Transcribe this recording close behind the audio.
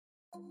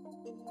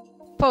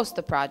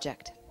POSTO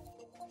Project.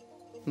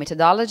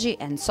 Methodology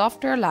and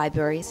software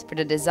libraries for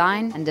the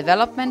design and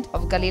development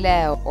of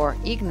Galileo or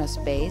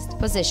EGNOS-based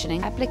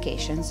positioning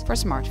applications for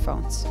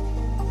smartphones.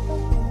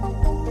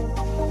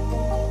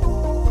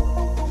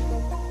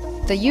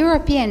 The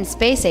European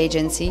Space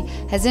Agency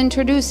has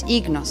introduced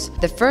EGNOS,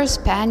 the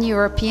first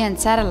pan-European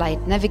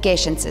satellite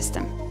navigation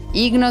system.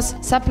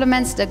 EGNOS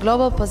supplements the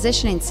global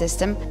positioning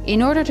system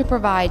in order to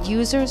provide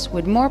users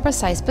with more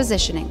precise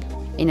positioning.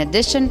 In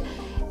addition,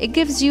 it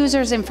gives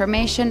users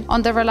information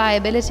on the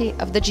reliability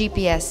of the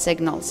GPS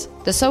signals,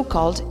 the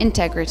so-called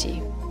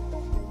integrity.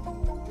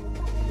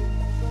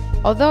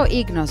 Although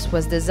EGNOS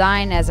was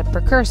designed as a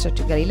precursor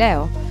to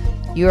Galileo,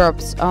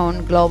 Europe's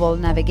own global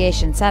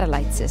navigation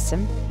satellite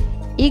system,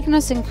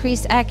 EGNOS'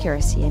 increased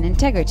accuracy and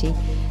integrity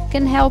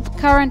can help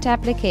current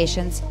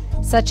applications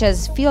such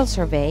as field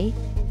survey,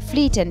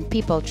 fleet and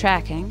people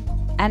tracking,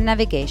 and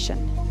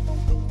navigation.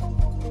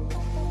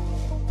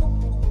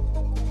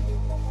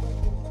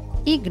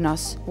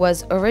 EGNOS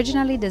was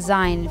originally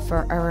designed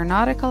for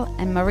aeronautical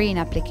and marine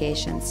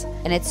applications,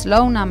 and its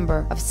low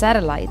number of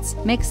satellites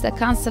makes the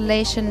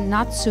constellation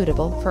not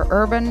suitable for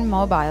urban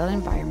mobile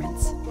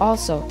environments.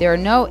 Also, there are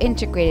no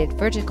integrated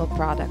vertical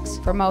products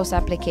for most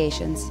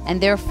applications,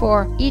 and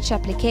therefore each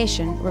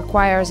application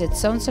requires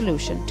its own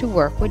solution to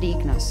work with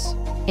EGNOS.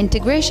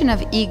 Integration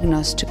of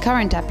EGNOS to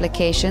current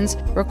applications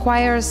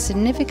requires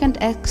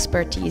significant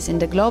expertise in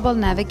the global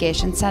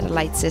navigation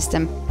satellite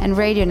system and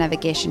radio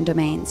navigation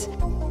domains,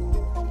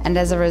 and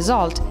as a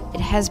result,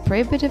 it has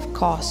prohibitive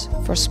costs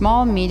for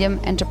small-medium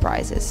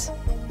enterprises.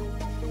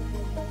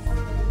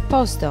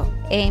 POSTO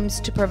aims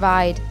to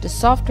provide the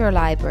software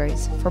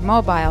libraries for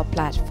mobile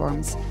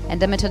platforms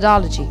and the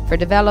methodology for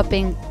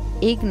developing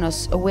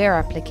EGNOS-aware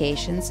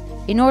applications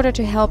in order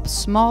to help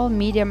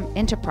small-medium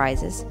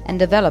enterprises and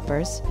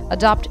developers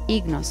adopt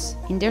EGNOS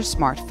in their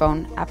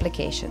smartphone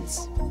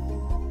applications.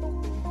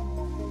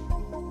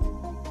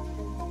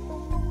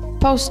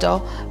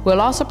 POSTO will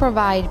also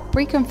provide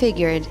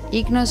pre-configured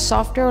EGNOS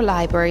software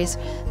libraries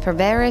for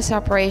various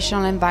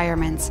operational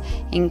environments,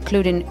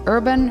 including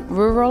urban,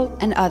 rural,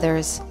 and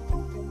others,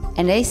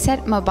 and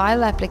ASET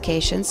mobile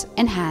applications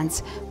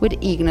enhanced with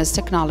EGNOS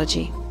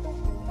technology.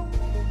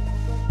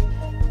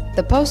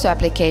 The POSTO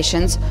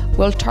applications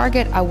will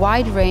target a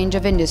wide range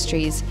of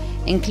industries,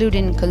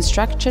 including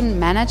construction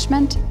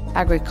management,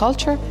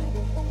 agriculture,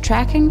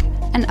 tracking,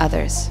 and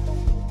others.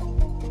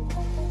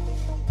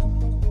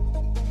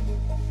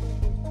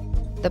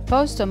 The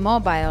POSTO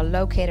mobile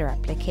locator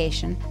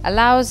application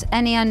allows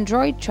any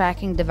Android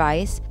tracking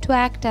device to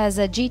act as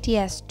a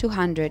GTS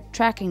 200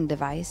 tracking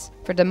device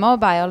for the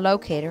mobile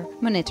locator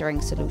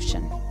monitoring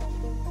solution.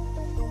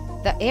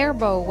 The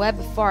Airbo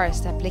Web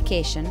Forest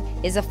application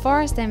is a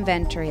forest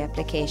inventory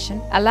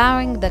application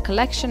allowing the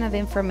collection of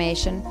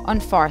information on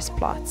forest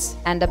plots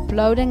and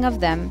uploading of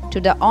them to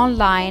the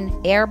online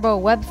Airbo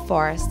Web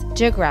Forest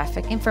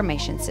geographic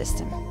information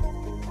system.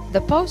 The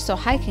POSTO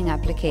hiking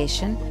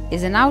application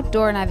is an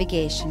outdoor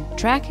navigation,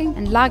 tracking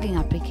and logging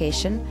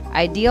application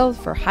ideal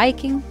for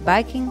hiking,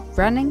 biking,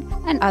 running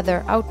and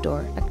other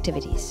outdoor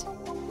activities.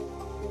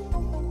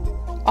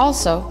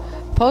 Also,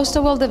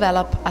 POSTO will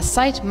develop a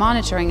site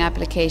monitoring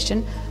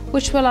application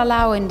which will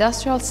allow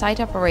industrial site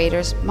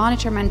operators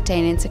monitor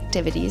maintenance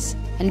activities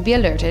and be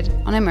alerted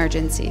on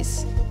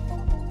emergencies.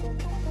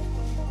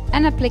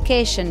 An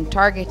application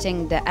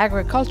targeting the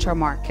agricultural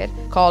market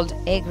called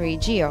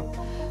AgriGeo,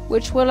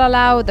 which will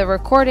allow the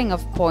recording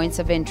of points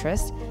of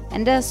interest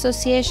and the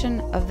association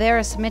of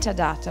various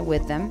metadata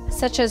with them,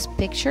 such as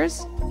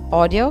pictures,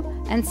 audio,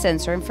 and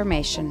sensor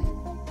information.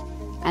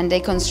 And a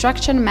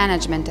construction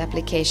management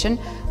application,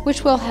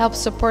 which will help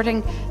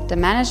supporting the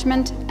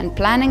management and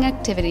planning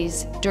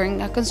activities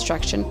during a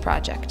construction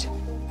project.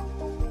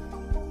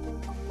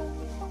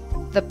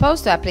 The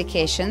POSTO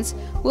applications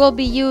will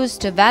be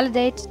used to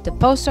validate the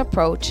POSTO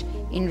approach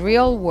in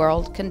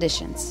real-world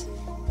conditions.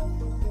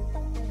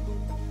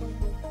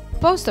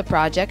 POSTO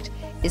Project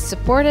is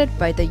supported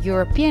by the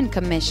European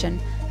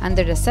Commission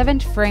under the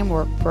 7th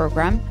Framework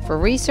Programme for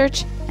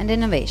Research and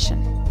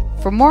Innovation.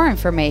 For more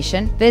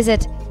information,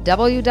 visit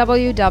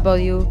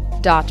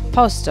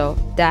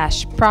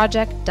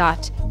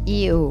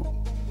www.posto-project.eu.